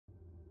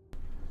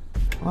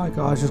Hi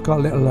guys, just got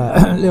a little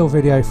little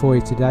video for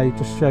you today.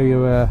 Just show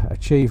you a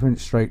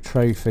achievement stroke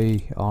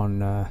trophy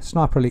on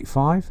Sniper Elite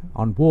 5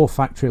 on War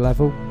Factory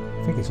level.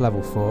 I think it's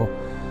level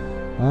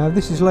 4.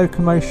 This is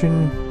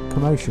LOCOMOTION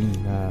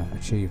COMMOTION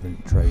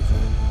achievement trophy,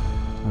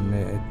 and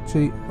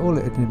all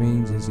it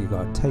means is you've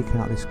got to take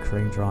out this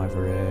crane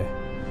driver here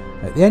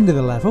at the end of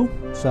the level.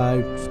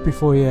 So just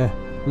before you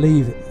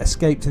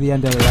escape to the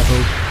end of the level,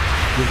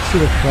 you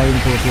see a crane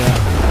above you.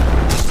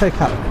 Just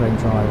take out the crane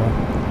driver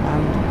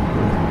and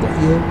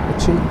get your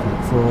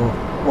achievement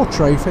or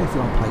trophy if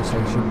you're on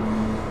PlayStation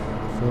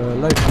for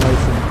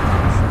LOCOMOTION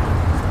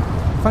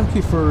COMMOTION. Thank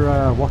you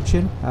for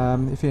watching.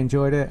 If you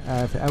enjoyed it,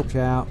 if it helped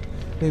you out,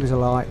 leave us a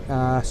like,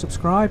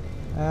 subscribe.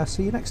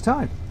 See you next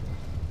time.